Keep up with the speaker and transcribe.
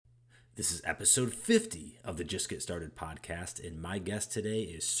This is episode 50 of the Just Get Started podcast, and my guest today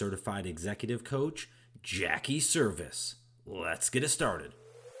is certified executive coach Jackie Service. Let's get it started.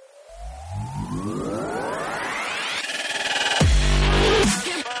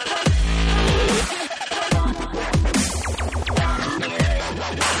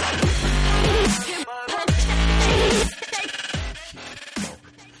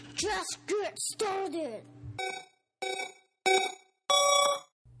 Just get started.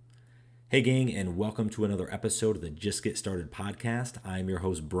 Hey gang, and welcome to another episode of the Just Get Started podcast. I'm your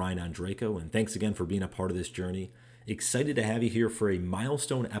host Brian Andreyko, and thanks again for being a part of this journey. Excited to have you here for a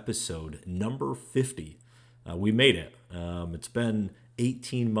milestone episode, number 50. We made it. It's been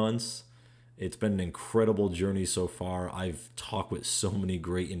 18 months. It's been an incredible journey so far. I've talked with so many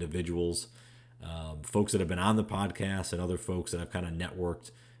great individuals, folks that have been on the podcast and other folks that I've kind of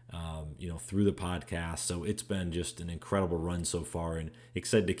networked through the podcast. So it's been just an incredible run so far, and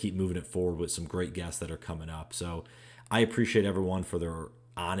excited to keep moving it forward with some great guests that are coming up. So I appreciate everyone for their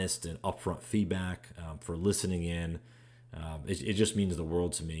honest and upfront feedback, for listening in. It just means the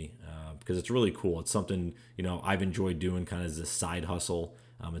world to me because it's really cool. It's something, I've enjoyed doing kind of as a side hustle.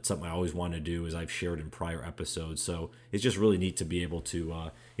 It's something I always want to do, as I've shared in prior episodes. So it's just really neat to be able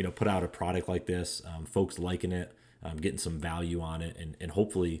to, put out a product like this, folks liking it, getting some value on it, and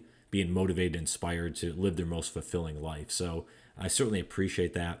hopefully being motivated and inspired to live their most fulfilling life. So I certainly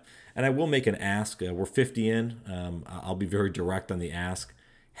appreciate that. And I will make an ask. We're 50 in. I'll be very direct on the ask.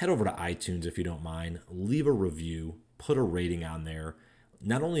 Head over to iTunes if you don't mind. Leave a review. Put a rating on there.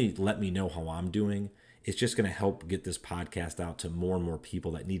 Not only let me know how I'm doing, it's just going to help get this podcast out to more and more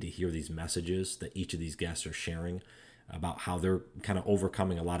people that need to hear these messages that each of these guests are sharing about how they're kind of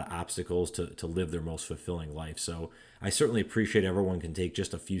overcoming a lot of obstacles to live their most fulfilling life. So I certainly appreciate everyone can take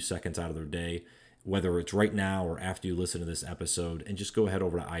just a few seconds out of their day, whether it's right now or after you listen to this episode, and just go ahead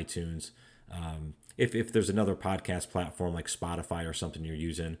over to iTunes. If there's another podcast platform like Spotify or something you're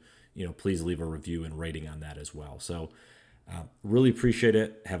using, please leave a review and rating on that as well. So really appreciate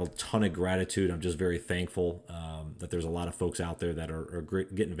it. Have a ton of gratitude. I'm just very thankful that there's a lot of folks out there that are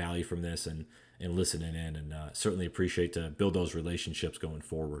getting value from this and listening in, and certainly appreciate to build those relationships going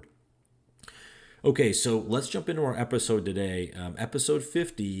forward. Okay, so let's jump into our episode today. Episode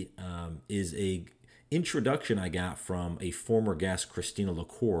 50 is a introduction I got from a former guest, Christina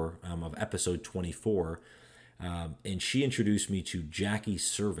LaCour, of episode 24. And she introduced me to Jackie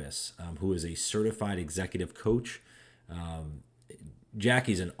Service, who is a certified executive coach.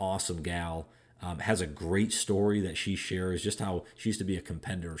 Jackie's an awesome gal, has a great story that she shares, just how she used to be a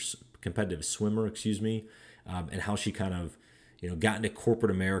competitive swimmer, and how she kind of, got into corporate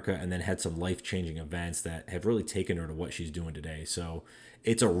America and then had some life-changing events that have really taken her to what she's doing today. So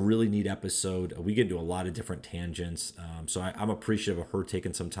it's a really neat episode. We get into a lot of different tangents. So I'm appreciative of her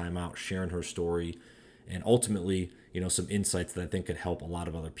taking some time out, sharing her story, and ultimately, some insights that I think could help a lot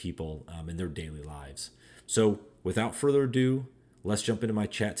of other people in their daily lives. So without further ado, let's jump into my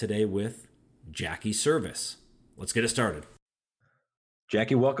chat today with Jackie Service. Let's get it started.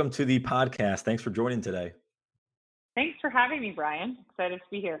 Jackie, welcome to the podcast. Thanks for joining today. Thanks for having me, Brian. Excited to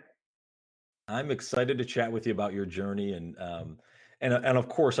be here. I'm excited to chat with you about your journey, and of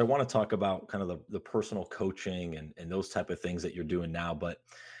course, I want to talk about kind of the personal coaching and those type of things that you're doing now. But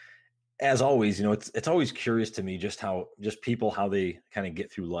as always, it's always curious to me just how they kind of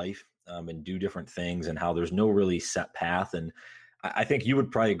get through life and do different things, and how there's no really set path. And I think you would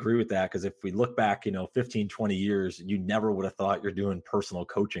probably agree with that, because if we look back, 15, 20 years, you never would have thought you're doing personal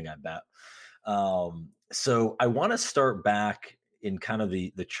coaching, I bet. So I want to start back in kind of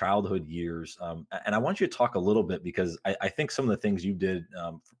the childhood years. And I want you to talk a little bit, because I think some of the things you did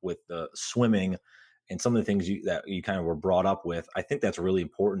with the swimming and some of the things that you kind of were brought up with, I think that's really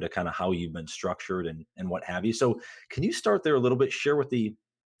important to kind of how you've been structured and what have you. So can you start there a little bit, share with the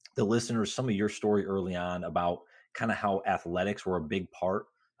listeners some of your story early on about kind of how athletics were a big part,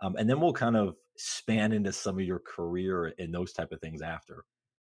 and then we'll kind of span into some of your career and those type of things after.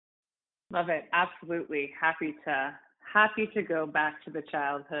 Love it. Absolutely. Happy to go back to the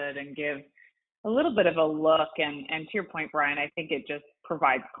childhood and give a little bit of a look. And to your point, Brian, I think it just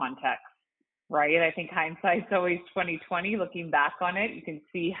provides context, right? I think hindsight's always 20/20. Looking back on it, you can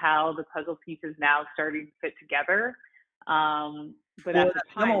see how the puzzle pieces now starting to fit together. But at the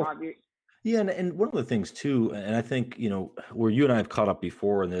time, obviously. Yeah, and one of the things too, and I think, where you and I have caught up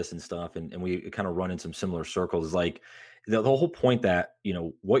before in this and stuff, and we kind of run in some similar circles, is like the whole point that,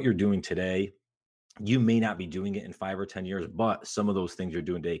 what you're doing today, you may not be doing it in 5 or 10 years, but some of those things you're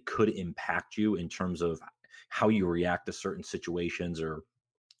doing today could impact you in terms of how you react to certain situations, or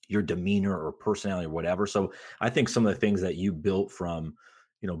your demeanor or personality or whatever. So I think some of the things that you built from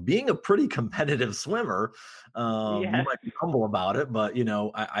being a pretty competitive swimmer, you Yes. might be humble about it, but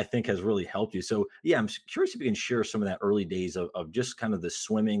I think has really helped you. So yeah, curious if you can share some of that early days of just kind of the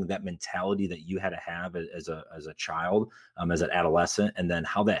swimming, that mentality that you had to have as a child, as an adolescent, and then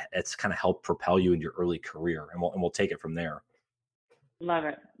how it's kind of helped propel you in your early career, and we'll take it from there. Love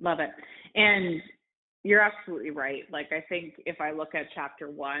it. Love it. And you're absolutely right. Like, I think if I look at chapter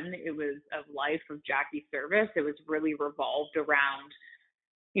one, it was of life of Jackie Service. It was really revolved around,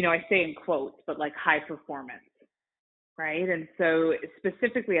 I say in quotes, but like high performance, right? And so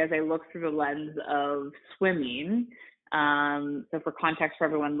specifically as I look through the lens of swimming, so for context for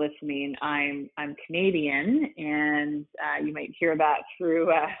everyone listening, I'm Canadian, and you might hear that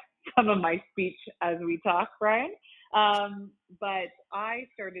through some of my speech as we talk, Brian. But I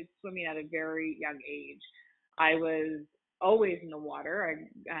started swimming at a very young age. I was always in the water.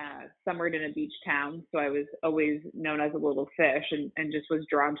 I summered in a beach town, so I was always known as a little fish, and just was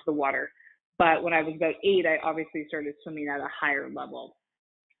drawn to the water. But when I was about 8, I obviously started swimming at a higher level.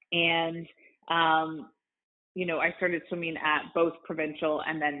 And, I started swimming at both provincial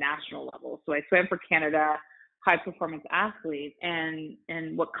and then national levels. So I swam for Canada, high performance athlete. And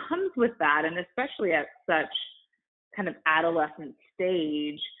what comes with that, and especially at such kind of adolescent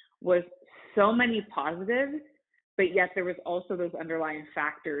stage, was so many positives, but yet there was also those underlying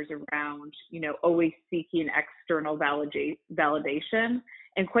factors around, always seeking external validation.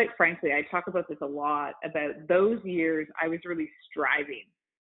 And quite frankly, I talk about this a lot, about those years I was really striving,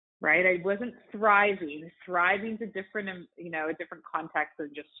 right? I wasn't thriving. Thriving's a different, a different context than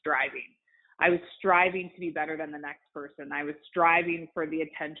just striving. I was striving to be better than the next person. I was striving for the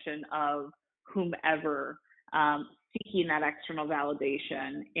attention of whomever, seeking that external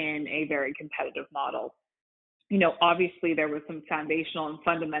validation in a very competitive model. Obviously there was some foundational and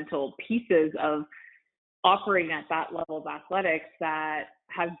fundamental pieces of operating at that level of athletics that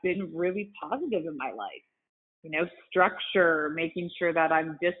have been really positive in my life. Structure, making sure that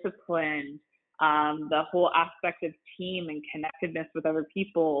I'm disciplined, the whole aspect of team and connectedness with other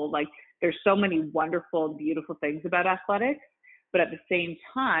people. Like, there's so many wonderful, beautiful things about athletics, but at the same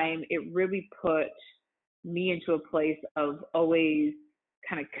time, it really put me into a place of always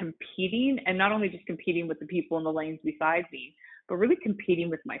kind of competing, and not only just competing with the people in the lanes beside me, but really competing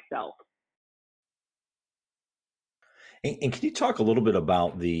with myself. And can you talk a little bit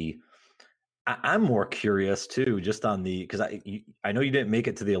about I'm more curious too, just on because I know you didn't make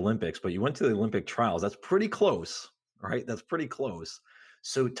it to the Olympics, but you went to the Olympic trials. That's pretty close, right? That's pretty close.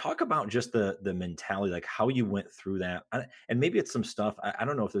 So talk about just the mentality, like how you went through that, and maybe it's some stuff. I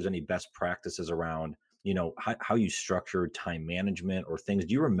don't know if there's any best practices around, how you structured time management or things.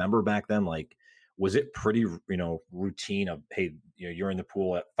 Do you remember back then, like, was it pretty, routine of, hey, you're in the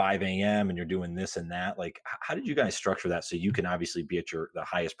pool at 5 a.m. and you're doing this and that? Like, how did you guys structure that so you can obviously be at the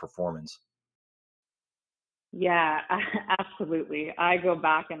highest performance? Yeah, absolutely. I go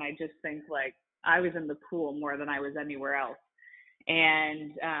back and I just think like I was in the pool more than I was anywhere else.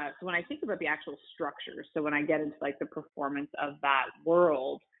 And so when I think about the actual structure, so when I get into like the performance of that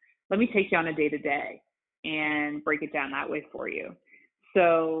world, let me take you on a day to day and break it down that way for you.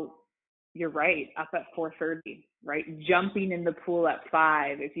 So you're right, up at 4:30, right? Jumping in the pool at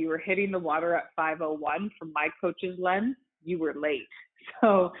 5. If you were hitting the water at 5:01 from my coach's lens, you were late.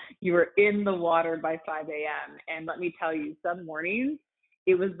 So you were in the water by 5 a.m. And let me tell you, some mornings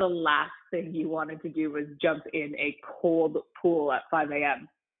it was the last thing you wanted to do was jump in a cold pool at 5 a.m.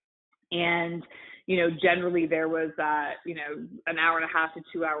 And, generally there was, an hour and a half to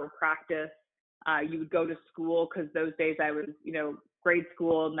 2 hour practice. You would go to school because those days I was, grade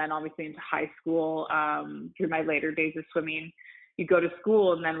school and then obviously into high school through my later days of swimming. You go to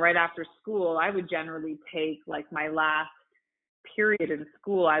school, and then right after school, I would generally take like my last period in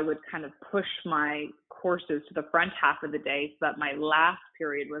school. I would kind of push my courses to the front half of the day so that my last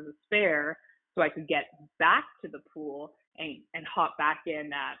period was a spare, so I could get back to the pool and hop back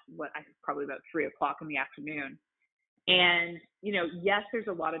in at what I probably about 3 o'clock in the afternoon. And, yes, there's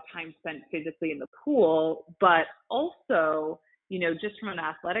a lot of time spent physically in the pool, but also, just from an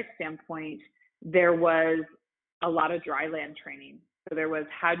athletic standpoint, there was a lot of dry land training. So there was,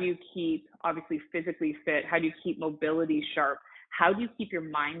 how do you keep obviously physically fit? How do you keep mobility sharp? How do you keep your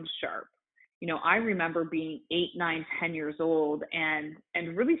mind sharp? I remember being 8, 9, 10 years old and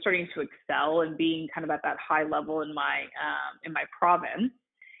really starting to excel and being kind of at that high level in my province,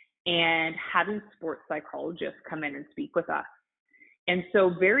 and having sports psychologists come in and speak with us. And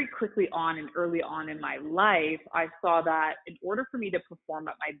so very quickly on and early on in my life, I saw that in order for me to perform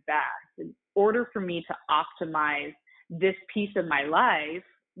at my best, in order for me to optimize this piece of my life,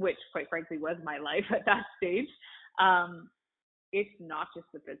 which quite frankly was my life at that stage, it's not just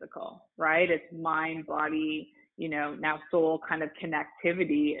the physical, right? It's mind, body, now soul kind of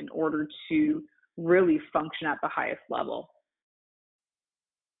connectivity in order to really function at the highest level.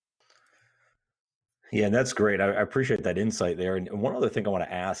 Yeah, and that's great. I appreciate that insight there. And one other thing I want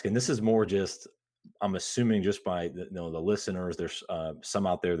to ask, and this is more just, I'm assuming just by the listeners, there's some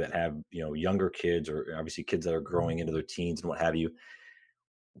out there that have younger kids, or obviously kids that are growing into their teens and what have you.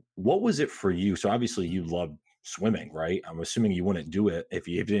 What was it for you? So obviously you loved swimming, right? I'm assuming you wouldn't do it if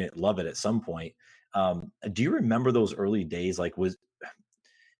you didn't love it at some point. Do you remember those early days? Like,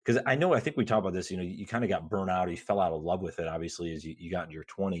 because I think we talked about this, you kind of got burnt out, or you fell out of love with it, obviously, as you got into your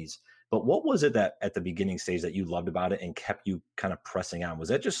 20s. But what was it that at the beginning stage that you loved about it and kept you kind of pressing on? Was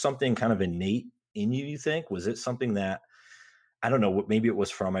that just something kind of innate in you think? Was it something that, I don't know, maybe it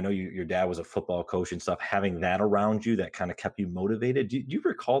was from, I know your dad was a football coach and stuff, having that around you that kind of kept you motivated? Do you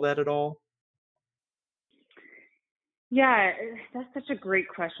recall that at all? Yeah, that's such a great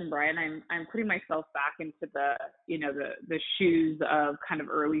question, Brian. I'm putting myself back into the shoes of kind of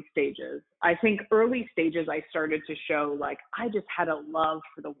early stages. I think early stages I started to show like I just had a love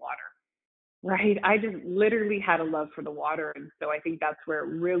for the water, right? I just literally had a love for the water, and so I think that's where it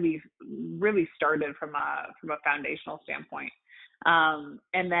really started from a foundational standpoint.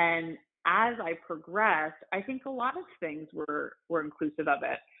 And then as I progressed, I think a lot of things were inclusive of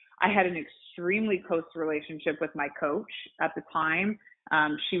it. I had an extremely close relationship with my coach at the time.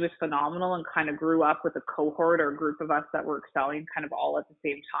 She was phenomenal and kind of grew up with a cohort or a group of us that were excelling kind of all at the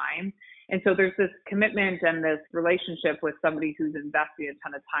same time. And so there's this commitment and this relationship with somebody who's investing a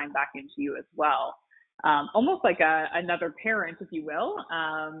ton of time back into you as well. Almost like another parent, if you will.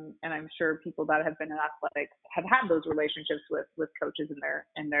 And I'm sure people that have been in athletics have had those relationships with coaches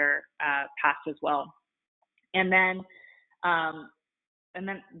in their past as well. And then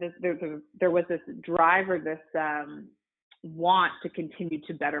there was this drive or this want to continue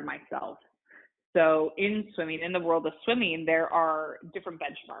to better myself. So in swimming, in the world of swimming, there are different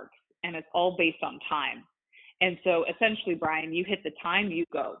benchmarks, and it's all based on time. And so essentially, Brian, you hit the time, you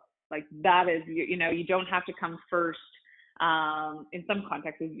go. Like that is, you don't have to come first. In some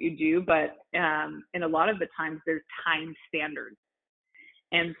contexts you do, but in a lot of the times there's time standards.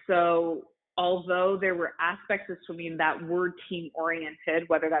 And so although there were aspects of swimming that were team oriented,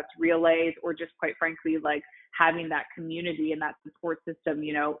 whether that's relays or just quite frankly, like having that community and that support system,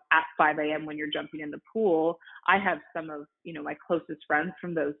 at 5 a.m. when you're jumping in the pool, I have some of, my closest friends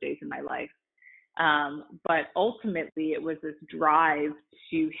from those days in my life. But ultimately it was this drive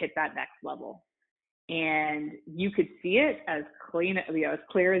to hit that next level. And you could see it as as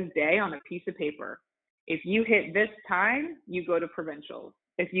clear as day on a piece of paper. If you hit this time, you go to provincials.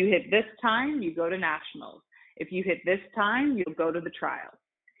 If you hit this time, you go to nationals. If you hit this time, you'll go to the trials.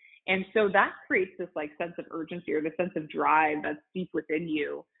 And so that creates this like sense of urgency or the sense of drive that's deep within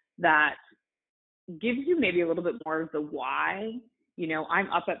you that gives you maybe a little bit more of the why. I'm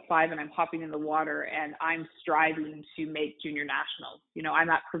up at 5 and I'm hopping in the water and I'm striving to make junior nationals. I'm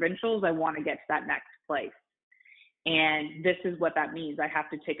at provincials. I want to get to that next place. And this is what that means. I have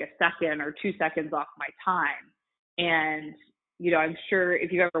to take a second or 2 seconds off my time. And, I'm sure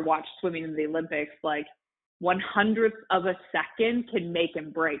if you've ever watched swimming in the Olympics, like 1/100th of a second can make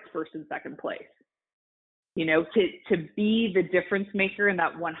and break first and second place. To be the difference maker in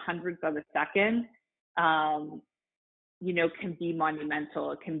that 1/100th of a second, can be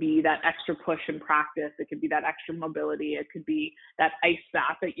monumental. It can be that extra push in practice. It could be that extra mobility. It could be that ice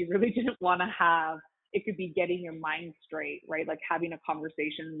bath that you really didn't want to have. It could be getting your mind straight, right? Like having a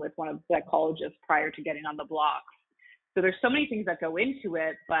conversation with one of the psychologists prior to getting on the blocks. So there's so many things that go into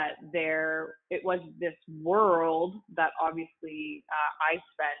it, but it was this world that obviously I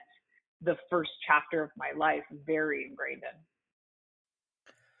spent the first chapter of my life very ingrained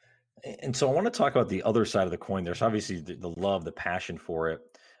in. And so I want to talk about the other side of the coin. There's obviously the love, the passion for it.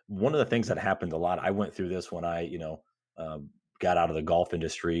 One of the things that happened a lot, I went through this when I, got out of the golf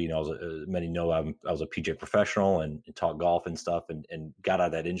industry. Many know I was a PGA professional and taught golf and stuff and got out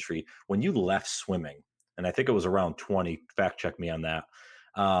of that industry. When you left swimming, and I think it was around 20, fact check me on that.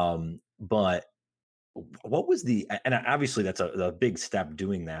 But what was and obviously that's a big step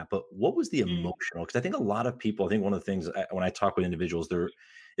doing that, but what was the emotional? Because I think a lot of people, I think one of the things when I talk with individuals,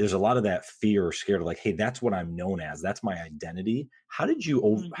 there's a lot of that fear or scared of like, hey, that's what I'm known as. That's my identity. How did you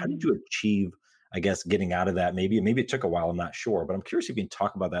achieve, I guess, getting out of that? Maybe it took a while. I'm not sure, but I'm curious if you can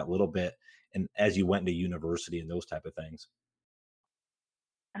talk about that a little bit. And as you went into university and those type of things.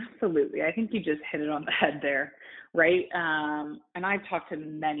 Absolutely. I think you just hit it on the head there, right? And I've talked to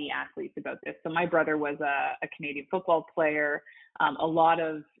many athletes about this. So my brother was a Canadian football player. A lot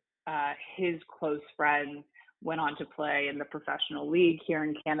of his close friends went on to play in the professional league here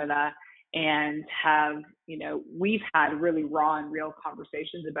in Canada, and have, we've had really raw and real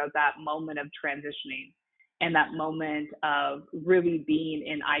conversations about that moment of transitioning and that moment of really being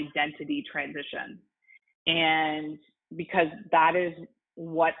in identity transition. And because that is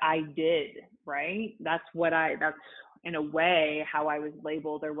what I did, right? That's in a way how I was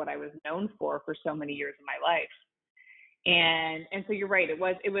labeled, or what I was known for so many years of my life. And so you're right, it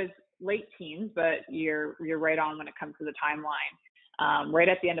was late teens, but you're right on when it comes to the timeline. Right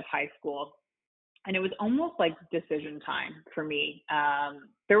at the end of high school. And it was almost like decision time for me.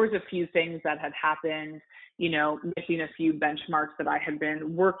 There was a few things that had happened, missing a few benchmarks that I had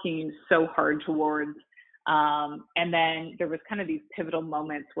been working so hard towards. And then there was kind of these pivotal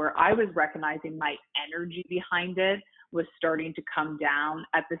moments where I was recognizing my energy behind it was starting to come down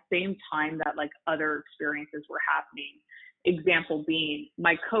at the same time that like other experiences were happening. Example being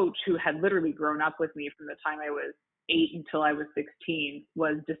my coach, who had literally grown up with me from the time I was 8 until I was 16,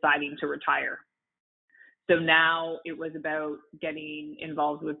 was deciding to retire. So now it was about getting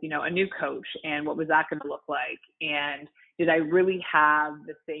involved with, a new coach, and what was that going to look like? And did I really have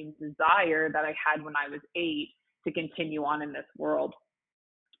the same desire that I had when I was 8 to continue on in this world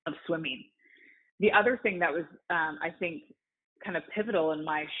of swimming? The other thing that was, I think, kind of pivotal in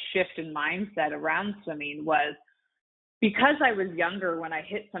my shift in mindset around swimming was, because I was younger when I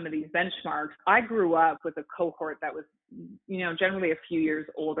hit some of these benchmarks, I grew up with a cohort that was, generally a few years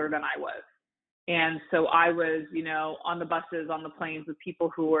older than I was. And so I was, on the buses, on the planes with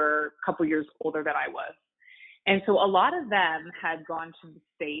people who were a couple years older than I was. And so a lot of them had gone to the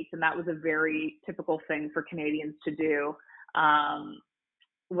States, and that was a very typical thing for Canadians to do,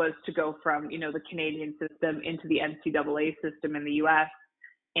 was to go from, the Canadian system into the NCAA system in the US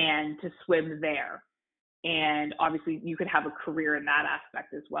and to swim there. And obviously you could have a career in that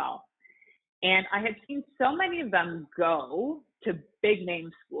aspect as well. And I had seen so many of them go to big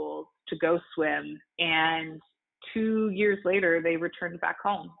name schools to go swim. And 2 years later, they returned back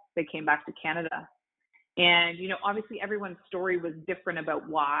home. They came back to Canada. And, obviously everyone's story was different about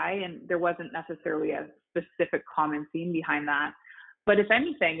why, and there wasn't necessarily a specific common theme behind that. But if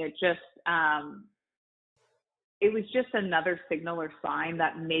anything, it was just another signal or sign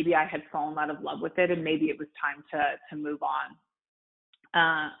that maybe I had fallen out of love with it, and maybe it was time to move on.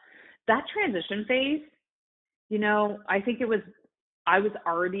 That transition phase, I think I was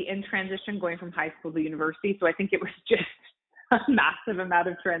already in transition going from high school to university. So I think it was just a massive amount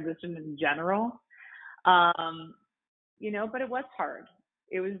of transition in general. But it was hard.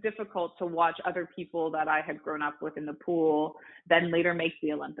 It was difficult to watch other people that I had grown up with in the pool then later make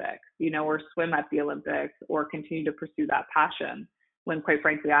the Olympics, or swim at the Olympics, or continue to pursue that passion, when quite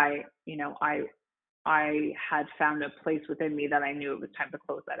frankly, I had found a place within me that I knew it was time to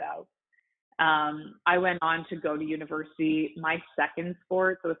close that out. I went on to go to university. My second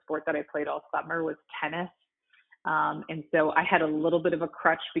sport, so a sport that I played all summer, was tennis. And so I had a little bit of a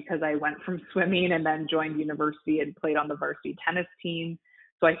crutch because I went from swimming and then joined university and played on the varsity tennis team.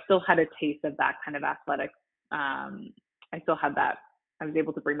 So I still had a taste of that kind of athletic. I still had that. I was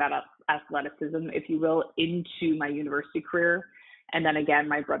able to bring that up, athleticism, if you will, into my university career. And then again,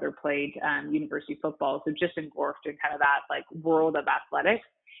 my brother played university football. So just engulfed in kind of that like world of athletics.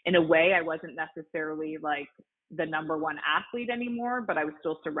 In a way, I wasn't necessarily like the number one athlete anymore, but I was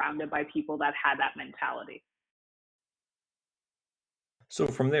still surrounded by people that had that mentality. So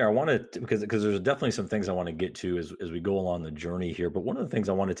from there, I want to, because there's definitely some things I want to get to as we go along the journey here. But one of the things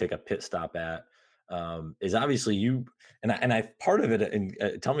I want to take a pit stop at is obviously you, and I part of it, and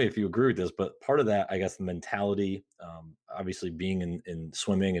tell me if you agree with this, but part of that, I guess, the mentality, obviously being in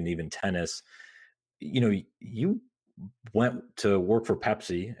swimming and even tennis, you went to work for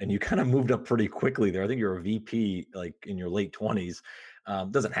Pepsi and you kind of moved up pretty quickly there. I think you're a VP like in your late 20s.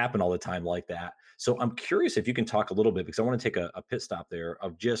 Doesn't happen all the time like that. So I'm curious if you can talk a little bit, because I want to take a pit stop there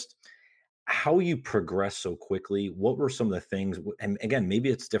of just how you progress so quickly. What were some of the things? And again,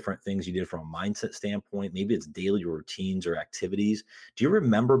 maybe it's different things you did from a mindset standpoint. Maybe it's daily routines or activities. Do you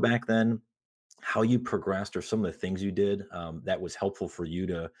remember back then how you progressed, or some of the things you did that was helpful for you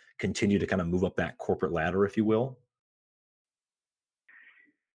to continue to kind of move up that corporate ladder, if you will?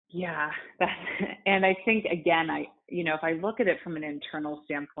 Yeah, and I think again, if I look at it from an internal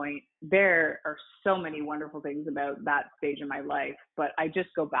standpoint, there are so many wonderful things about that stage in my life. But I just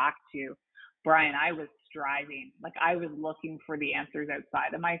go back to, Brian, I was striving, like I was looking for the answers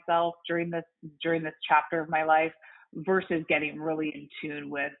outside of myself during this chapter of my life, versus getting really in tune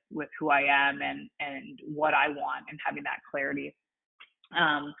with who I am and what I want, and having that clarity.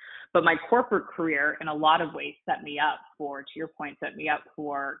 But my corporate career in a lot of ways set me up for, to your point, set me up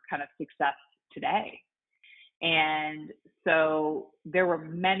for kind of success today. And so there were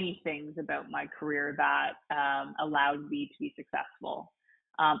many things about my career that allowed me to be successful.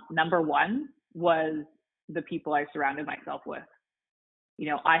 Number one was the people I surrounded myself with. You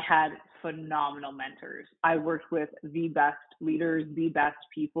know, I had phenomenal mentors. I worked with the best leaders, the best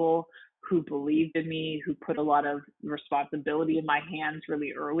people who believed in me, who put a lot of responsibility in my hands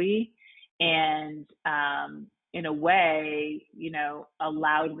really early. And in a way, you know,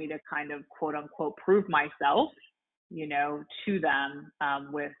 allowed me to kind of quote unquote prove myself, you know, to them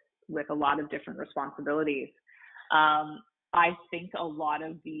with a lot of different responsibilities. I think a lot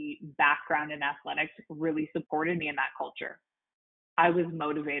of the background in athletics really supported me in that culture. I was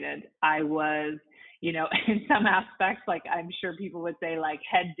motivated. I was, you know, in some aspects, like I'm sure people would say, like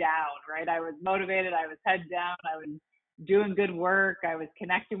head down, right? I was motivated. I was head down. I was doing good work. I was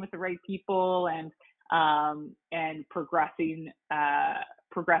connecting with the right people and progressing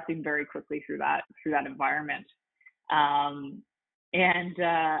very quickly through that environment. Um, and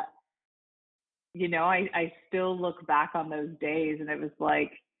you know, I still look back on those days, and it was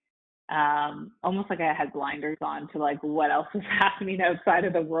like almost like I had blinders on to like what else was happening outside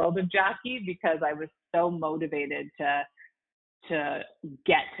of the world of Jackie, because I was so motivated to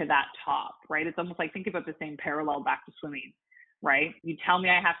get to that top, right? It's almost like, think about the same parallel back to swimming, right? You tell me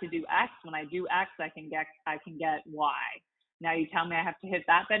I have to do X. When I do X, I can get Y. Now you tell me I have to hit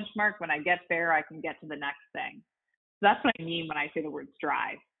that benchmark. When I get there, I can get to the next thing. So that's what I mean when I say the word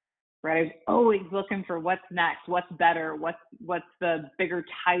strive, right? I was always looking for what's next, what's better, what's the bigger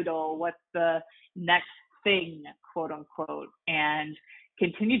title, what's the next thing, quote unquote, and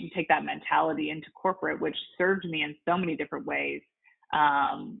continued to take that mentality into corporate, which served me in so many different ways.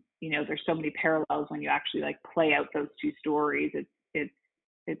 You know, there's so many parallels when you actually like play out those two stories.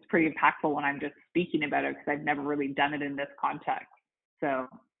 It's pretty impactful when I'm just speaking about it, because I've never really done it in this context. So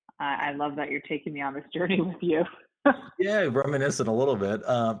I love that you're taking me on this journey with you. Yeah, reminiscing a little bit.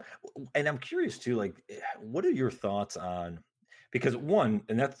 And I'm curious too, like, what are your thoughts on? Because one,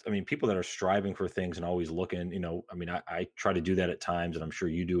 and that's, I mean, people that are striving for things and always looking, you know, I mean, I try to do that at times, and I'm sure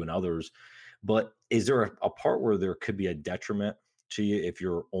you do and others. But is there a part where there could be a detriment to you if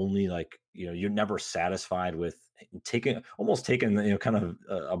you're only like, you know, you're never satisfied with almost taking, you know, kind of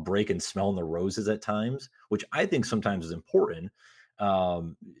a break and smelling the roses at times, which I think sometimes is important,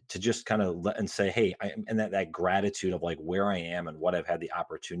 to just kind of let and say, hey, and that gratitude of like where I am and what I've had the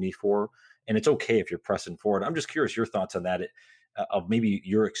opportunity for. And it's okay if you're pressing forward. I'm just curious your thoughts on that, of maybe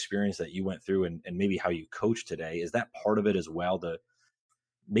your experience that you went through, and maybe how you coach today. Is that part of it as well, to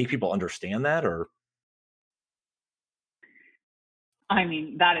make people understand that? Or I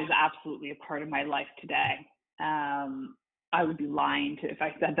mean, that is absolutely a part of my life today. I would be lying if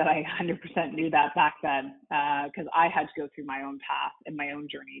I said that I 100% knew that back then, because I had to go through my own path and my own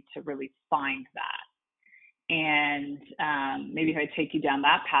journey to really find that. And maybe if I take you down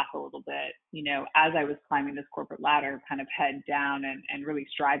that path a little bit, you know, as I was climbing this corporate ladder, kind of head down and really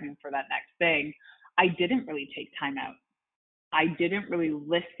striving for that next thing, I didn't really take time out. I didn't really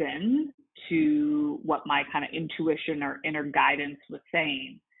listen to what my kind of intuition or inner guidance was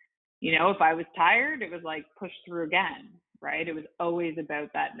saying. You know, if I was tired, it was like push through again, right? It was always about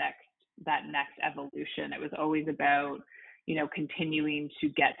that next evolution. It was always about, you know, continuing to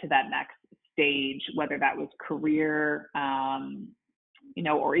get to that next stage, whether that was career, you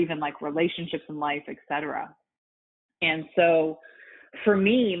know, or even like relationships in life, etc. And so for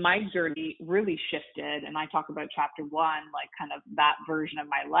me, my journey really shifted. And I talk about chapter one, like kind of that version of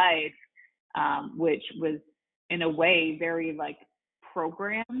my life, which was in a way very like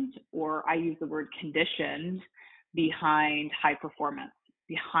programmed, or I use the word conditioned, behind high performance,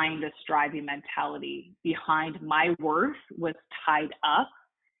 behind a striving mentality, behind my worth was tied up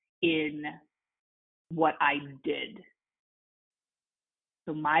in what I did.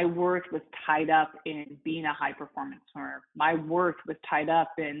 So my worth was tied up in being a high performance swimmer. My worth was tied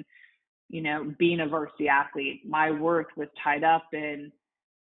up in, you know, being a varsity athlete. My worth was tied up in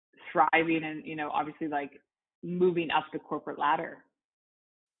thriving and, you know, obviously like moving up the corporate ladder.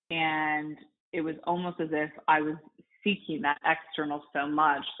 And it was almost as if I was seeking that external so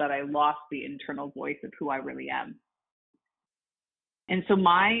much that I lost the internal voice of who I really am. And so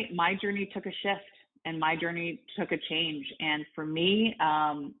my journey took a shift, and my journey took a change. And for me,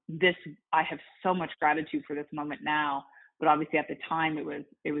 I have so much gratitude for this moment now, but obviously at the time it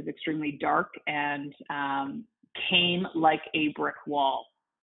was extremely dark and came like a brick wall.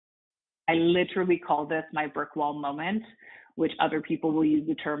 I literally call this my brick wall moment, which other people will use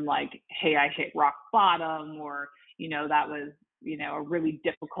the term like, hey, I hit rock bottom, or, you know, that was, you know, a really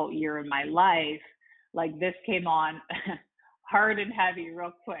difficult year in my life. Like this came on hard and heavy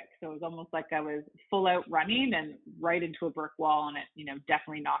real quick. So it was almost like I was full out running and right into a brick wall, and it,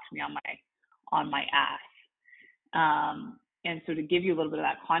 definitely knocked me on my ass. And so to give you a little bit of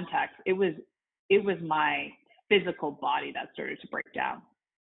that context, it was my physical body that started to break down.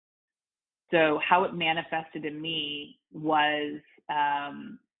 So how it manifested in me was,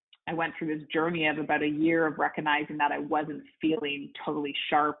 I went through this journey of about a year of recognizing that I wasn't feeling totally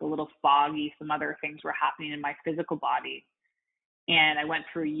sharp, a little foggy. Some other things were happening in my physical body. And I went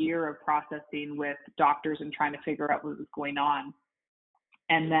through a year of processing with doctors and trying to figure out what was going on.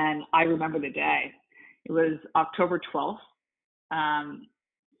 And then I remember the day. It was October 25th,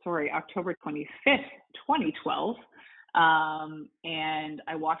 2012. And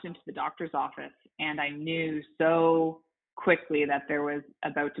I walked into the doctor's office, and I knew so quickly that there was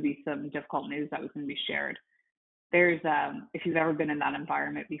about to be some difficult news that was going to be shared. There's, if you've ever been in that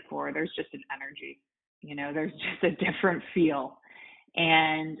environment before, there's just an energy, there's just a different feel.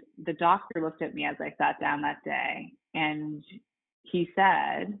 And the doctor looked at me as I sat down that day, and he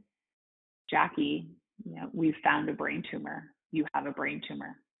said, Jackie, we've found a brain tumor. You have a brain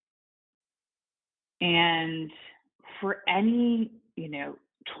tumor. And for any,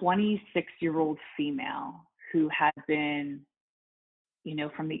 26-year-old female who had been,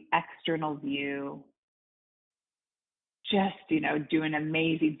 from the external view, just, doing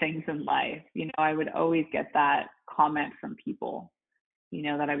amazing things in life, I would always get that comment from people,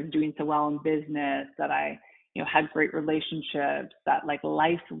 that I was doing so well in business, that I, had great relationships, that like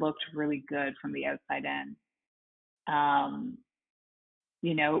life looked really good from the outside in.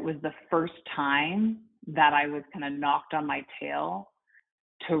 It was the first time that I was kind of knocked on my tail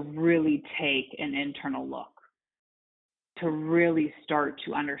to really take an internal look, to really start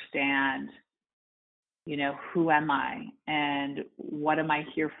to understand, who am I and what am I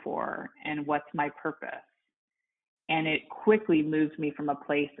here for and what's my purpose? And it quickly moved me from a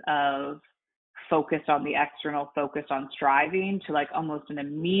place of focused on the external, focused on striving, to like almost an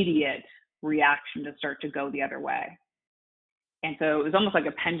immediate reaction to start to go the other way. And so it was almost like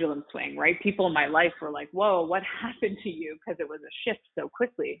a pendulum swing, right? People in my life were like, whoa, what happened to you? Because it was a shift so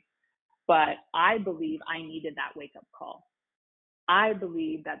quickly. But I believe I needed that wake-up call. I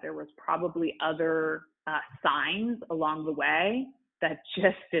believe that there was probably other signs along the way that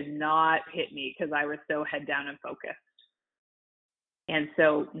just did not hit me because I was so head down and focused. And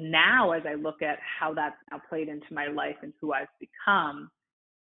so now as I look at how that's now played into my life and who I've become,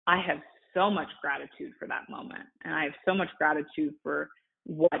 I have so much gratitude for that moment. And I have so much gratitude for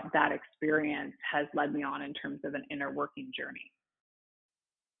what that experience has led me on in terms of an inner working journey.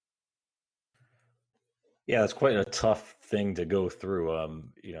 Yeah, it's quite a tough thing to go through,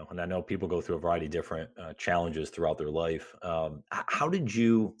 and I know people go through a variety of different challenges throughout their life. How did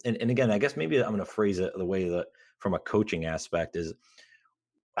you, and again, I guess maybe I'm going to phrase it the way that from a coaching aspect is,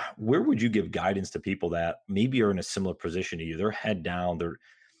 where would you give guidance to people that maybe are in a similar position to you? They're head down,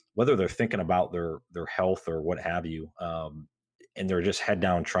 whether they're thinking about their health or what have you, and they're just head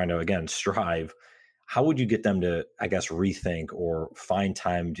down trying to, again, strive. How would you get them to, I guess, rethink or find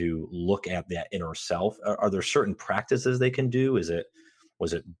time to look at that inner self? Are there certain practices they can do? Was it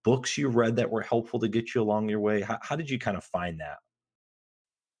books you read that were helpful to get you along your way? How did you kind of find that?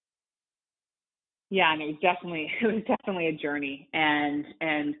 Yeah, and it was definitely a journey. And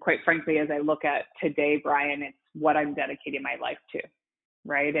quite frankly, as I look at today, Brian, it's what I'm dedicating my life to,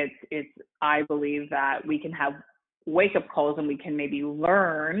 right? I believe that we can have wake-up calls and we can maybe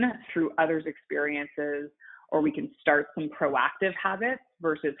learn through others' experiences, or we can start some proactive habits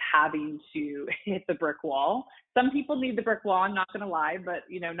versus having to hit the brick wall. Some people need the brick wall, I'm not going to lie, but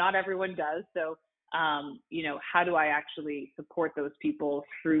not everyone does. So, how do I actually support those people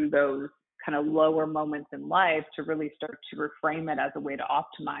through those kind of lower moments in life to really start to reframe it as a way to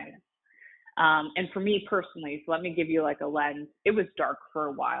optimize? And for me personally, so let me give you like a lens. It was dark for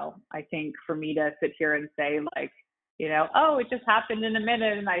a while. I think for me to sit here and say like, oh, it just happened in a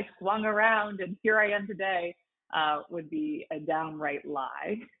minute and I swung around and here I am today, would be a downright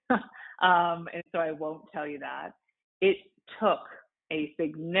lie. And so I won't tell you that. It took a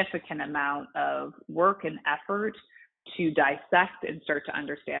significant amount of work and effort to dissect and start to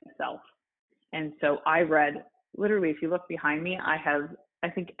understand self. And so I read, literally, if you look behind me, I have, I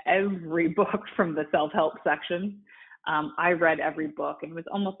think, every book from the self-help section. I read every book, and it was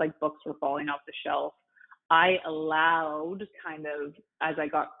almost like books were falling off the shelf. I allowed kind of, as I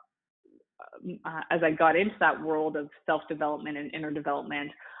got into that world of self-development and inner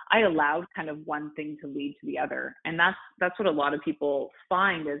development, I allowed kind of one thing to lead to the other. And that's what a lot of people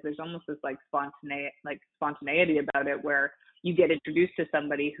find is there's almost this like spontaneity about it, where you get introduced to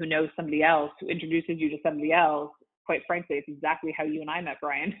somebody who knows somebody else who introduces you to somebody else, quite frankly, it's exactly how you and I met,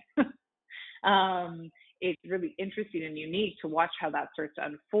 Brian. It's really interesting and unique to watch how that starts to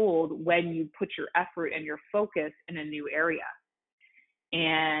unfold when you put your effort and your focus in a new area.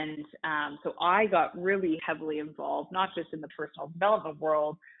 And so I got really heavily involved, not just in the personal development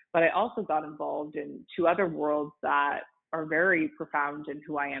world, but I also got involved in two other worlds that are very profound in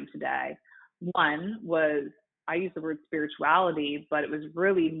who I am today. One was, I use the word spirituality, but it was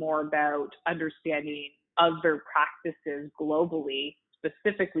really more about understanding other practices globally,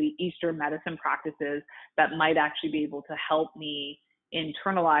 specifically Eastern medicine practices that might actually be able to help me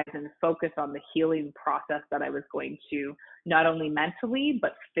internalize and focus on the healing process that I was going to, not only mentally,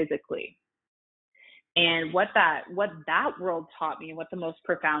 but physically. And what that world taught me, and what the most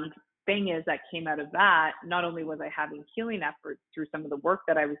profound thing is that came out of that, not only was I having healing efforts through some of the work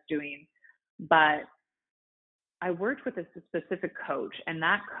that I was doing, but I worked with a specific coach, and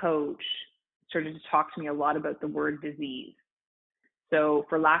that coach started to talk to me a lot about the word disease. So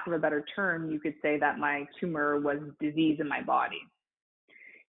for lack of a better term, you could say that my tumor was disease in my body.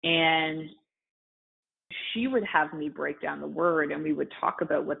 And she would have me break down the word, and we would talk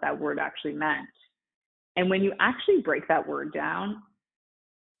about what that word actually meant. And when you actually break that word down,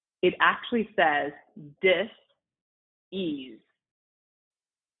 it actually says dis-ease.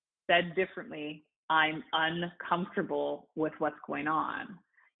 Said differently, I'm uncomfortable with what's going on.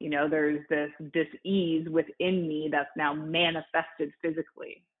 You know, there's this dis-ease within me that's now manifested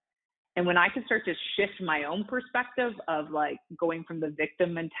physically. And when I could start to shift my own perspective of like going from the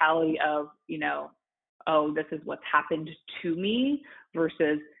victim mentality of, you know, oh, this is what's happened to me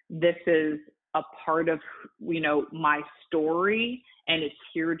versus this is a part of, you know, my story, and it's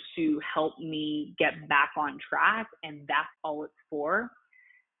here to help me get back on track, and that's all it's for,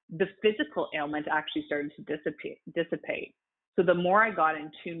 the physical ailment actually started to dissipate. So the more I got in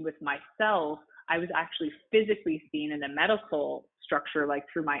tune with myself, I was actually physically seeing in the medical structure, like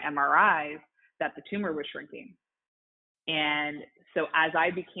through my MRIs, that the tumor was shrinking. And so as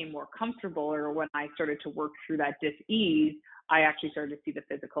I became more comfortable, or when I started to work through that dis-ease, I actually started to see the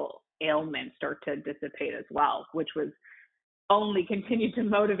physical ailment start to dissipate as well, which was only continued to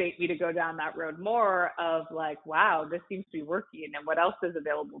motivate me to go down that road more of like, wow, this seems to be working, and what else is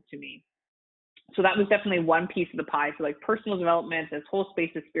available to me. So that was definitely one piece of the pie. So like personal development, this whole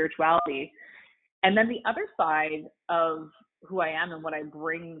space of spirituality. And then the other side of who I am and what I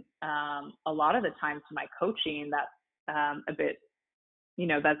bring a lot of the time to my coaching, that's a bit, you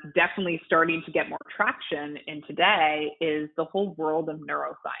know, that's definitely starting to get more traction in today, is the whole world of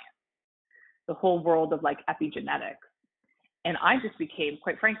neuroscience, the whole world of like epigenetics. And I just became,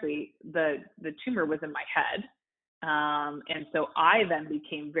 quite frankly, the tumor was in my head. And so I then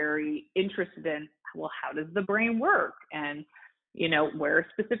became very interested in, well, how does the brain work? And, you know, where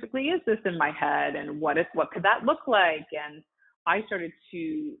specifically is this in my head? And what could that look like? And I started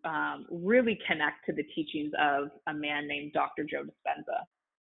to really connect to the teachings of a man named Dr. Joe Dispenza.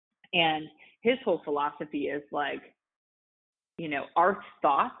 And his whole philosophy is like, you know, our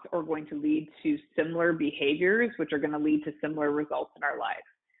thoughts are going to lead to similar behaviors, which are going to lead to similar results in our life.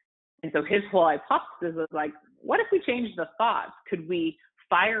 And so his whole hypothesis was like, what if we change the thoughts? Could we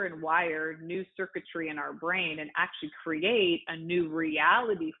fire and wire new circuitry in our brain and actually create a new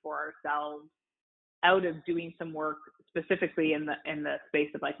reality for ourselves out of doing some work specifically in the space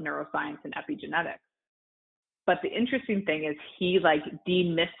of like neuroscience and epigenetics? But the interesting thing is he like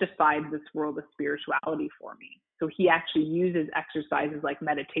demystified this world of spirituality for me. So he actually uses exercises like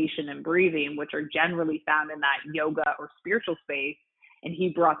meditation and breathing, which are generally found in that yoga or spiritual space, and he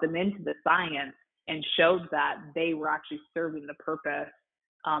brought them into the science and showed that they were actually serving the purpose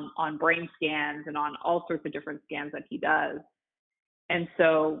on brain scans and on all sorts of different scans that he does. And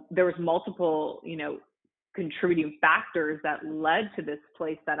so there was multiple, you know, contributing factors that led to this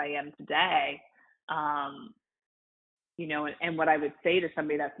place that I am today. You know, and what I would say to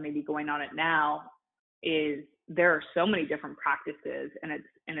somebody that's maybe going on it now is there are so many different practices, and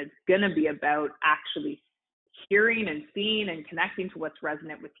it's going to be about actually hearing and seeing and connecting to what's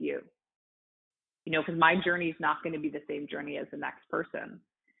resonant with you. You know, because my journey is not going to be the same journey as the next person.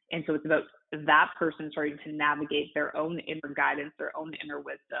 And so it's about that person starting to navigate their own inner guidance, their own inner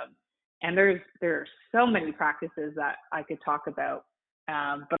wisdom. And there are so many practices that I could talk about,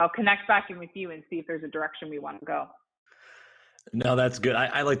 but I'll connect back in with you and see if there's a direction we want to go. No, that's good.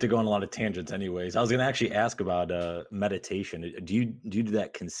 I like to go on a lot of tangents anyways. I was going to actually ask about meditation. Do you do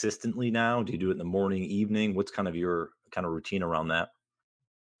that consistently now? Do you do it in the morning, evening? What's kind of your kind of routine around that?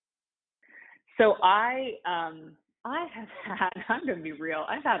 So I have had, I'm going to be real,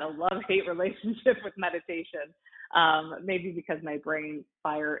 I've had a love-hate relationship with meditation, maybe because my brain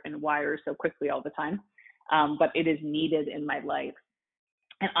fire and wires so quickly all the time. but it is needed in my life.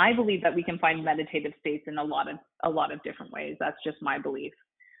 And I believe that we can find meditative states in a lot of different ways. That's just my belief.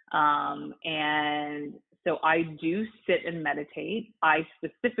 And so I do sit and meditate. I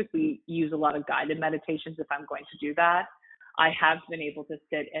specifically use a lot of guided meditations if I'm going to do that. I have been able to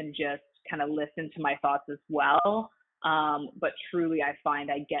sit and just kind of listen to my thoughts as well. But truly, I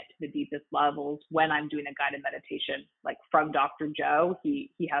find I get to the deepest levels when I'm doing a guided meditation, like from Dr. Joe. He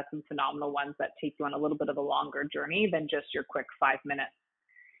has some phenomenal ones that take you on a little bit of a longer journey than just your quick 5 minutes.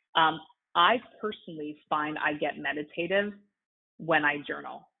 I personally find I get meditative when I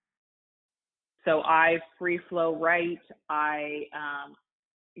journal. So I free flow write.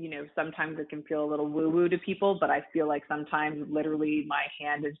 Sometimes it can feel a little woo-woo to people, but I feel like sometimes literally my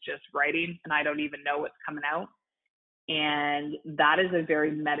hand is just writing and I don't even know what's coming out. And that is a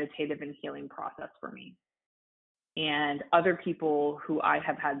very meditative and healing process for me. And other people who I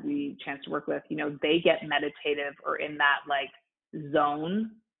have had the chance to work with, they get meditative or in that like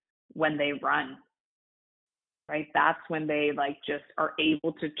zone when they run, right? That's when they like just are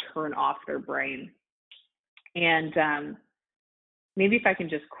able to turn off their brain. And maybe if I can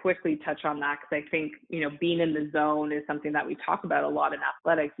just quickly touch on that, because I think, being in the zone is something that we talk about a lot in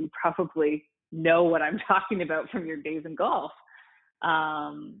athletics. You probably know what I'm talking about from your days in golf.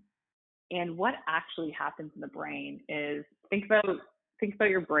 And what actually happens in the brain is think about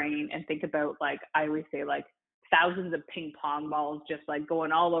your brain and think about, like I always say, like thousands of ping pong balls just like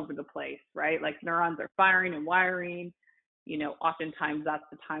going all over the place, right? Like neurons are firing and wiring. Oftentimes that's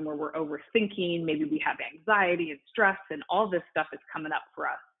the time where we're overthinking. Maybe we have anxiety and stress and all this stuff is coming up for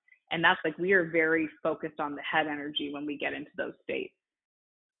us. And that's like, we are very focused on the head energy when we get into those states.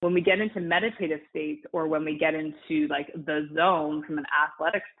 When we get into meditative states, or when we get into like the zone from an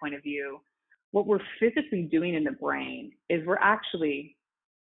athletics point of view, what we're physically doing in the brain is we're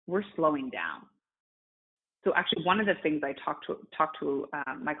slowing down. So actually, one of the things I talk to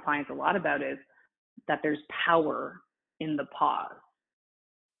my clients a lot about is that there's power in the pause.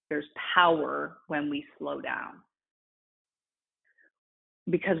 There's power when we slow down.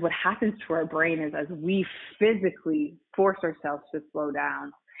 Because what happens to our brain is, as we physically force ourselves to slow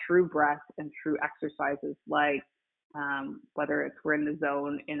down through breath and through exercises, like whether it's we're in the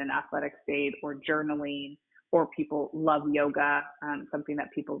zone in an athletic state, or journaling, or people love yoga, something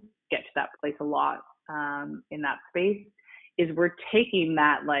that people get to that place a lot in that space, is we're taking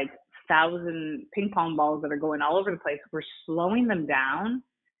that like 1,000 ping pong balls that are going all over the place, we're slowing them down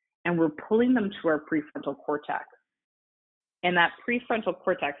and we're pulling them to our prefrontal cortex. And that prefrontal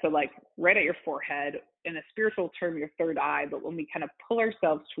cortex, so like right at your forehead, in a spiritual term, your third eye, but when we kind of pull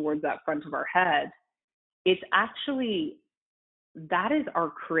ourselves towards that front of our head, it's actually, that is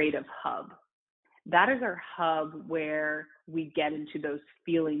our creative hub. That is our hub where we get into those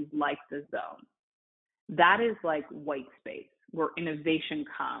feelings like the zone. That is like white space, where innovation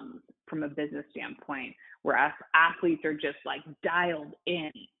comes from a business standpoint, where us athletes are just like dialed in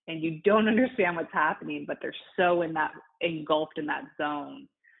and you don't understand what's happening, but they're so engulfed in that zone,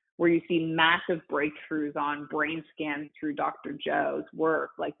 where you see massive breakthroughs on brain scans through Dr. Joe's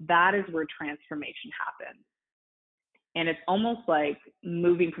work. Like that is where transformation happens. And it's almost like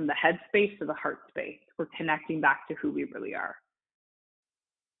moving from the head space to the heart space. We're connecting back to who we really are.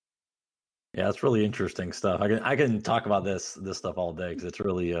 Yeah, that's really interesting stuff. I can talk about this stuff all day, because it's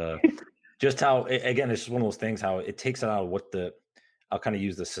really just how, again, it's just one of those things, how it takes it out of I'll kind of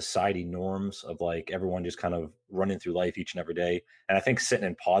use the society norms of like everyone just kind of running through life each and every day. And I think sitting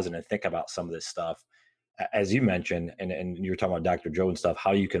and pausing and think about some of this stuff, as you mentioned, and you were talking about Dr. Joe and stuff,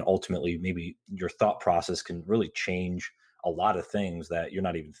 how you can ultimately, maybe your thought process can really change a lot of things that you're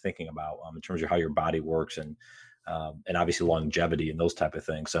not even thinking about in terms of how your body works, and obviously longevity and those type of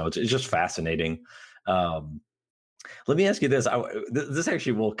things. So it's just fascinating. Let me ask you this. This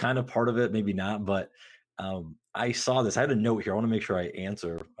actually, well, kind of part of it, maybe not, but I saw this. I had a note here. I want to make sure I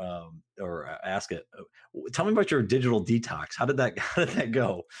answer or ask it. Tell me about your digital detox. How did that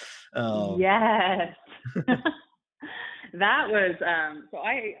go? Yes. That was, so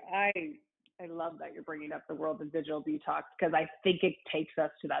I love that you're bringing up the world of digital detox, because I think it takes us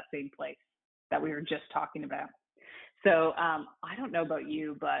to that same place that we were just talking about. So I don't know about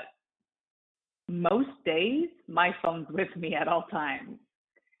you, but most days my phone's with me at all times.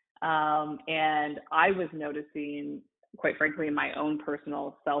 And I was noticing, quite frankly, in my own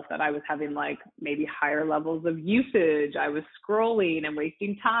personal self, that I was having like maybe higher levels of usage. I was scrolling and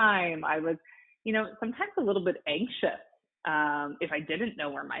wasting time. I was, sometimes a little bit anxious if I didn't know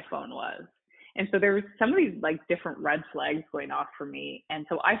where my phone was. And so there was some of these like different red flags going off for me. And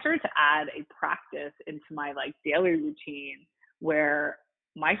so I started to add a practice into my like daily routine, where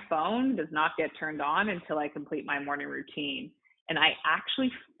my phone does not get turned on until I complete my morning routine. And I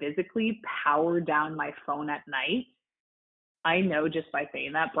actually physically power down my phone at night. I know just by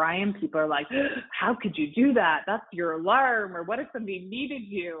saying that, Brian, people are like, how could you do that? That's your alarm. Or what if somebody needed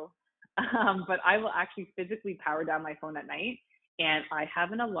you? But I will actually physically power down my phone at night. And I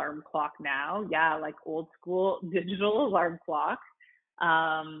have an alarm clock now. Yeah, like old school digital alarm clock.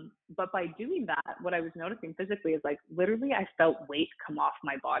 But by doing that, what I was noticing physically is like literally I felt weight come off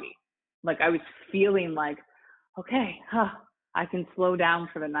my body. Like I was feeling like, okay, I can slow down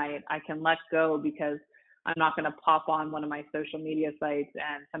for the night. I can let go because I'm not going to pop on one of my social media sites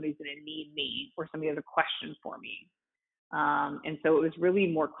and somebody's going to need me or somebody has a question for me. And so it was really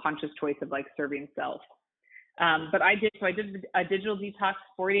more conscious choice of like serving self. But I did a digital detox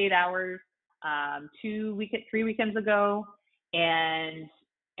 48 hours, 3 weekends ago, and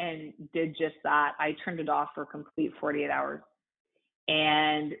did just that. I turned it off for a complete 48 hours.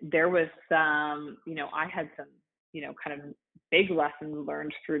 And there was some, I had some, kind of big lessons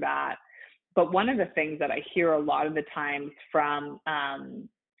learned through that. But one of the things that I hear a lot of the times from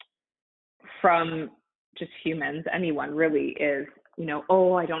just humans, anyone really, is,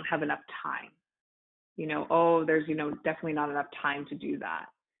 oh, I don't have enough time. Oh, there's, definitely not enough time to do that.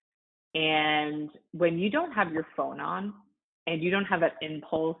 And when you don't have your phone on and you don't have that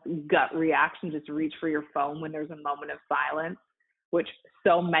impulse, gut reaction, just reach for your phone when there's a moment of silence, which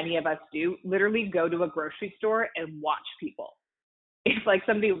so many of us do, literally go to a grocery store and watch people. If like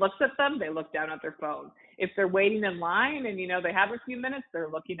somebody looks at them, they look down at their phone. If they're waiting in line and, they have a few minutes, they're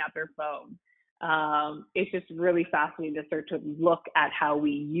looking at their phone. It's just really fascinating to start to look at how we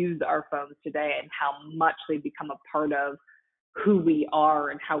use our phones today and how much they become a part of who we are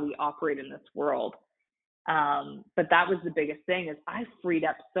and how we operate in this world. But that was the biggest thing, is I freed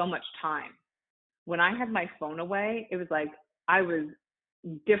up so much time. When I had my phone away, it was like I was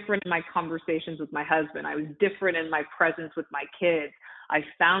different in my conversations with my husband. I was different in my presence with my kids. I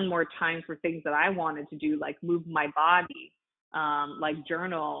found more time for things that I wanted to do, like move my body, like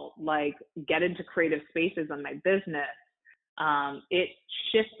journal, like get into creative spaces on my business. It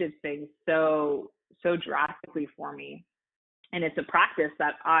shifted things so drastically for me. And it's a practice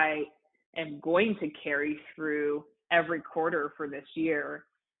that I am going to carry through every quarter for this year.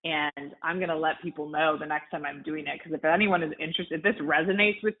 And I'm going to let people know the next time I'm doing it. Because if anyone is interested, if this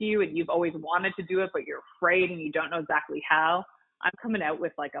resonates with you and you've always wanted to do it, but you're afraid and you don't know exactly how, I'm coming out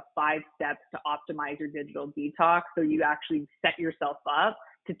with like a 5 steps to optimize your digital detox. So you actually set yourself up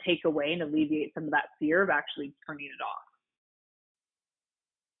to take away and alleviate some of that fear of actually turning it off.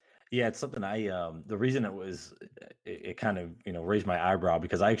 Yeah, it's something the reason it kind of, raised my eyebrow,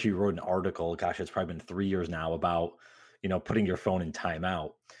 because I actually wrote an article, gosh, it's probably been 3 years now, about, putting your phone in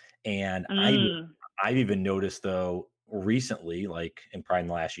timeout. And I've even noticed, though, recently, like probably in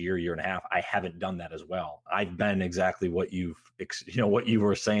the last year and a half, I haven't done that as well. I've been exactly what what you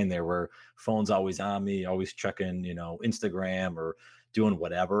were saying there, where phone's always on me, always checking, Instagram or doing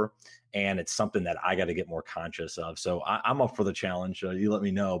whatever. And it's something that I got to get more conscious of. So I'm up for the challenge. You let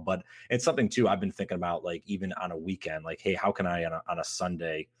me know. But it's something too I've been thinking about, like even on a weekend, like, hey, how can I on a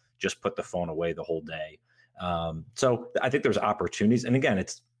Sunday just put the phone away the whole day? So I think there's opportunities. And again,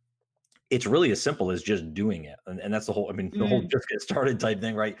 it's really as simple as just doing it. And that's the whole, the whole just get started type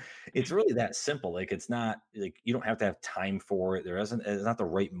thing, right? It's really that simple. Like, it's not like you don't have to have time for it. It's not the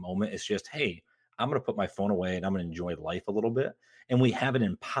right moment. It's just, hey, I'm going to put my phone away and I'm going to enjoy life a little bit. And we have it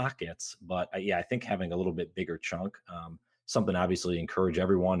in pockets, but yeah, I think having a little bit bigger chunk, something obviously encourage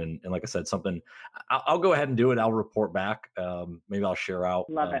everyone. And like I said, something I'll go ahead and do it. I'll report back. Maybe I'll share out.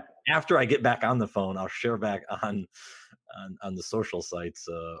 Love it. After I get back on the phone, I'll share back on the social sites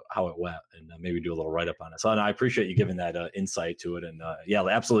how it went, and maybe do a little write up on it. So and I appreciate you giving that insight to it. And yeah,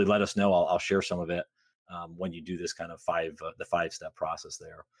 absolutely, let us know. I'll share some of it when you do this kind of the 5-step process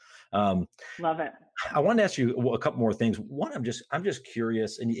there. Love it. I wanted to ask you a couple more things. One, I'm just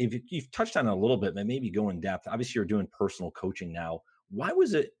curious, and if you've touched on it a little bit, but maybe go in depth. Obviously, you're doing personal coaching now. Why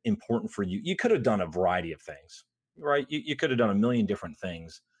was it important for you? You could have done a variety of things, right? You could have done a million different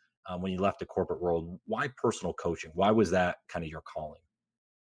things when you left the corporate world. Why personal coaching? Why was that kind of your calling?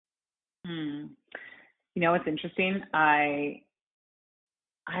 It's interesting. I've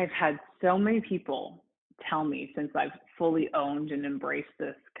had so many people tell me, since I've fully owned and embraced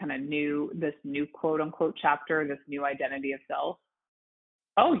this new quote unquote chapter, this new identity of self.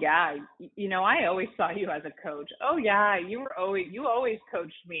 Oh yeah, I always saw you as a coach. Oh yeah, you always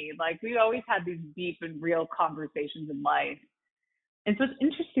coached me. Like, we always had these deep and real conversations in life. And so it's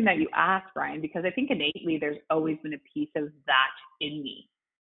interesting that you asked, Brian, because I think innately there's always been a piece of that in me.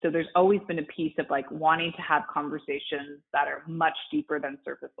 So there's always been a piece of like wanting to have conversations that are much deeper than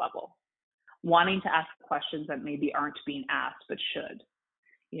surface level, wanting to ask questions that maybe aren't being asked but should,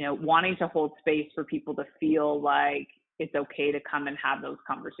 wanting to hold space for people to feel like it's okay to come and have those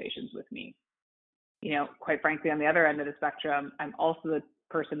conversations with me. Quite frankly, on the other end of the spectrum, I'm also the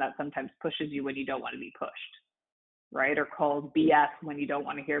person that sometimes pushes you when you don't want to be pushed, right? Or calls BS when you don't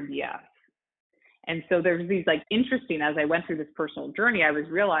want to hear BS. And so there's these like interesting, as I went through this personal journey, I was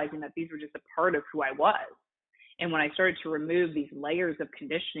realizing that these were just a part of who I was. And when I started to remove these layers of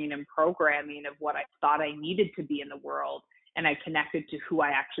conditioning and programming of what I thought I needed to be in the world, and I connected to who I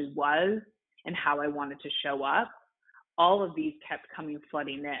actually was and how I wanted to show up, all of these kept coming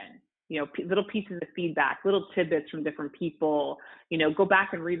flooding in. Little pieces of feedback, little tidbits from different people, go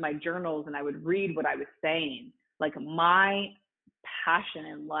back and read my journals and I would read what I was saying. Like my passion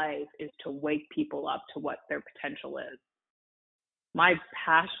in life is to wake people up to what their potential is. My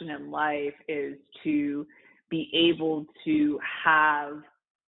passion in life is to be able to have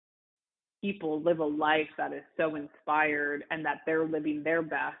people live a life that is so inspired and that they're living their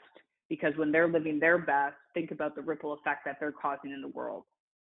best, because when they're living their best, think about the ripple effect that they're causing in the world,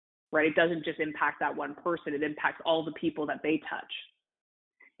 right? It doesn't just impact that one person, it impacts all the people that they touch.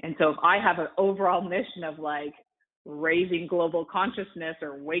 And so if I have an overall mission of like raising global consciousness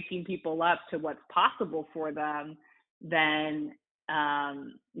or waking people up to what's possible for them, then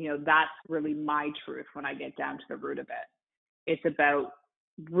that's really my truth when I get down to the root of it. It's about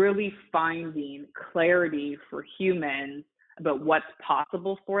really finding clarity for humans about what's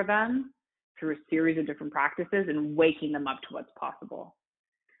possible for them through a series of different practices and waking them up to what's possible.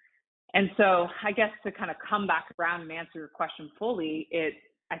 And so I guess to kind of come back around and answer your question fully,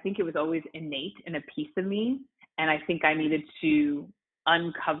 I think it was always innate in a piece of me. And I think I needed to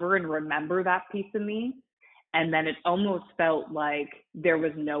uncover and remember that piece of me. And then it almost felt like there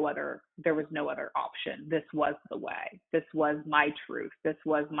was no other option. This was the way. This was my truth. This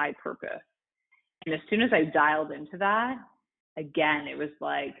was my purpose. And as soon as I dialed into that, again, it was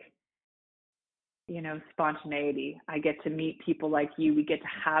like, spontaneity. I get to meet people like you. We get to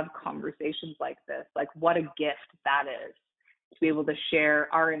have conversations like this. Like, what a gift that is, to be able to share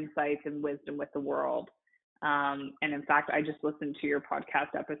our insights and wisdom with the world. And in fact, I just listened to your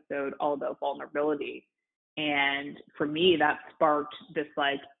podcast episode all about vulnerability. And for me, that sparked this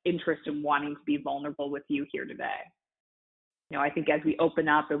like interest in wanting to be vulnerable with you here today. I think as we open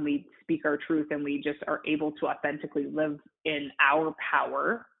up and we speak our truth and we just are able to authentically live in our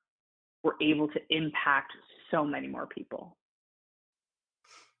power, we're able to impact so many more people.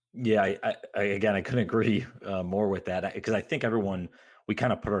 Yeah, I again, I couldn't agree more with that, because I think we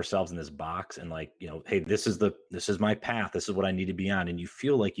kind of put ourselves in this box and like, hey, this is my path. This is what I need to be on. And you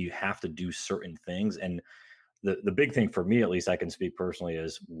feel like you have to do certain things. And the big thing for me, at least I can speak personally,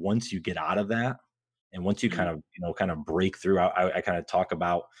 is once you get out of that and once you kind of break through, I kind of talk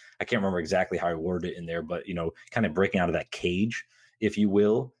about, I can't remember exactly how I worded it in there, but, kind of breaking out of that cage, if you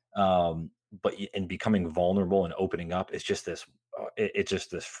will. But in becoming vulnerable and opening up, it's just this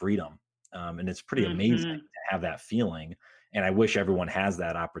freedom. And it's pretty amazing to have that feeling. And I wish everyone has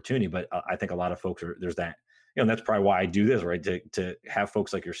that opportunity, but I think a lot of folks there's that, that's probably why I do this, right? To have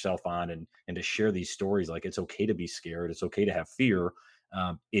folks like yourself on and to share these stories. Like, it's okay to be scared. It's okay to have fear.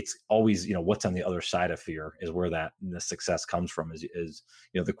 It's always, what's on the other side of fear is where the success comes from, is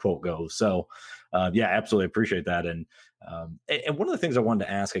the quote goes. So, yeah, absolutely appreciate that. And one of the things I wanted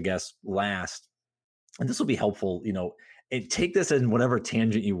to ask, I guess, last, and this will be helpful, and take this in whatever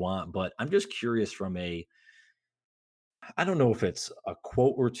tangent you want, but I'm just curious from I don't know if it's a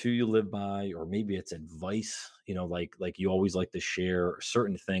quote or two you live by, or maybe it's advice, like you always like to share a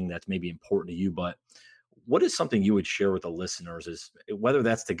certain thing that's maybe important to you, but what is something you would share with the listeners, is whether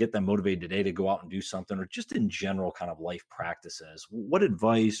that's to get them motivated today to go out and do something, or just in general kind of life practices? What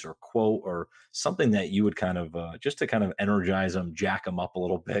advice or quote or something that you would kind of just to kind of energize them, jack them up a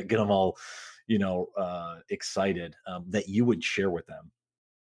little bit, get them all, excited, that you would share with them?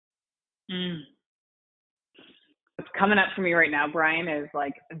 What's coming up for me right now, Brian, is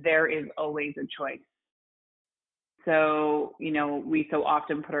like, there is always a choice. So, we so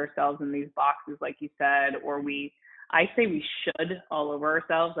often put ourselves in these boxes, like you said, or I say we should all over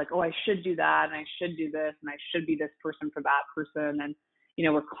ourselves, like, oh, I should do that, and I should do this, and I should be this person for that person. And,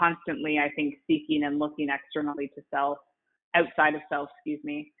 we're constantly, I think, seeking and looking externally to outside of self,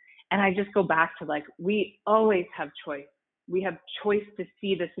 And I just go back to like, we always have choice. We have choice to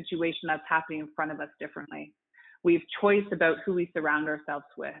see the situation that's happening in front of us differently. We have choice about who we surround ourselves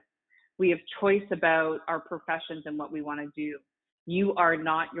with. We have choice about our professions and what we want to do. You are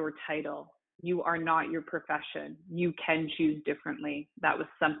not your title. You are not your profession. You can choose differently. That was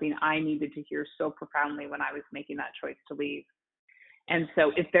something I needed to hear so profoundly when I was making that choice to leave. And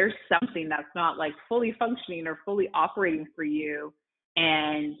so if there's something that's not like fully functioning or fully operating for you,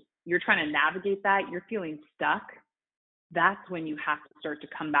 and you're trying to navigate that, you're feeling stuck, that's when you have to start to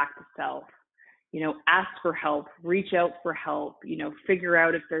come back to self. Ask for help, reach out for help, figure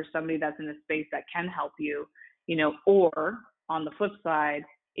out if there's somebody that's in a space that can help you, or on the flip side,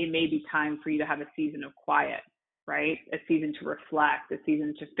 it may be time for you to have a season of quiet, right? A season to reflect, a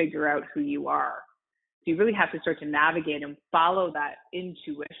season to figure out who you are. So you really have to start to navigate and follow that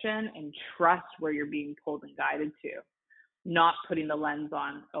intuition and trust where you're being pulled and guided to, not putting the lens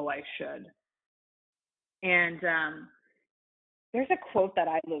on, oh, I should. And there's a quote that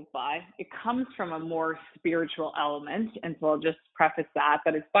I live by. It comes from a more spiritual element, and so I'll just preface that,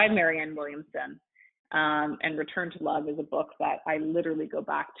 but it's by Marianne Williamson. And Return to Love is a book that I literally go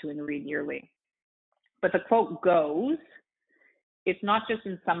back to and read yearly. But the quote goes, it's not just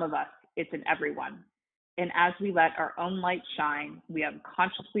in some of us, it's in everyone. And as we let our own light shine, we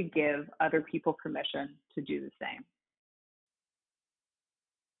unconsciously give other people permission to do the same.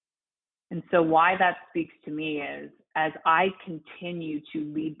 And so why that speaks to me is, as I continue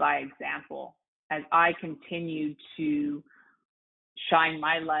to lead by example, as I continue to shine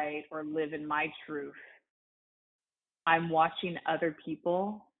my light or live in my truth, I'm watching other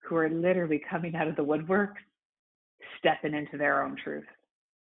people who are literally coming out of the woodwork, stepping into their own truth.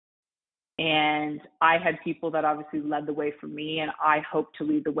 And I had people that obviously led the way for me, and I hope to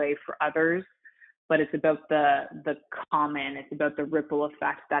lead the way for others. But it's about the common, it's about the ripple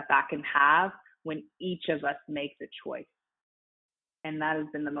effect that can have when each of us makes a choice. And that has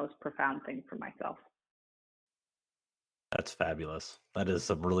been the most profound thing for myself. That's fabulous. That is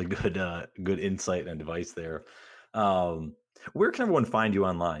some really good insight and advice there. Where can everyone find you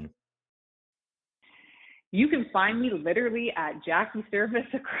online? You can find me literally at Jackie Service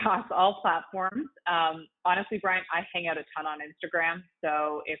across all platforms. Honestly, Brian, I hang out a ton on Instagram.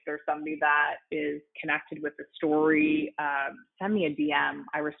 So if there's somebody that is connected with the story, send me a DM.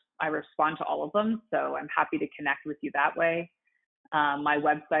 I respond to all of them. So I'm happy to connect with you that way. My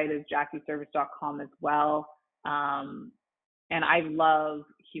website is jackieservice.com as well. And I love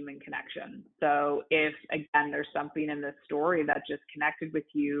human connection. So if, again, there's something in this story that just connected with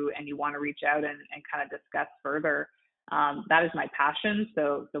you and you want to reach out and kind of discuss further, that is my passion.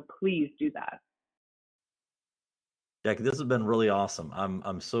 So please do that. Jackie, this has been really awesome.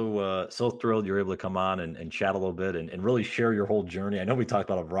 I'm so thrilled you're able to come on and chat a little bit and really share your whole journey. I know we talked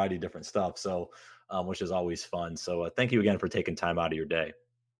about a variety of different stuff, so which is always fun. So thank you again for taking time out of your day.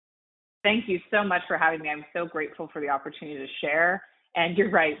 Thank you so much for having me. I'm so grateful for the opportunity to share. And you're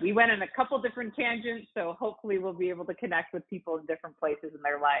right, we went in a couple different tangents, so hopefully we'll be able to connect with people in different places in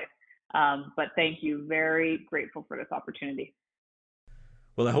their life. But thank you, very grateful for this opportunity.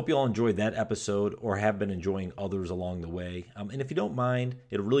 Well, I hope you all enjoyed that episode or have been enjoying others along the way. And if you don't mind,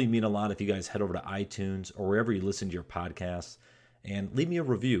 it'll really mean a lot if you guys head over to iTunes or wherever you listen to your podcasts and leave me a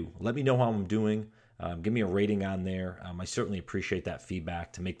review. Let me know how I'm doing. Give me a rating on there. I certainly appreciate that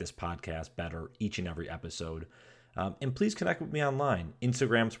feedback to make this podcast better each and every episode. And please connect with me online.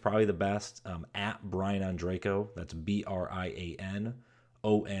 Instagram's probably the best, at Brian Ondrako. That's BrianOndrako.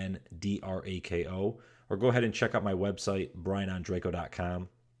 Or go ahead and check out my website, brianondrako.com.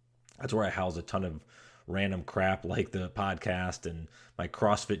 That's where I house a ton of random crap like the podcast and my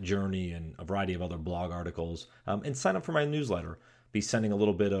CrossFit journey and a variety of other blog articles. And sign up for my newsletter. Be sending a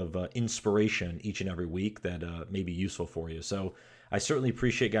little bit of inspiration each and every week that may be useful for you. So I certainly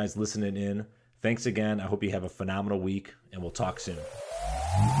appreciate guys listening in. Thanks again. I hope you have a phenomenal week, and we'll talk soon.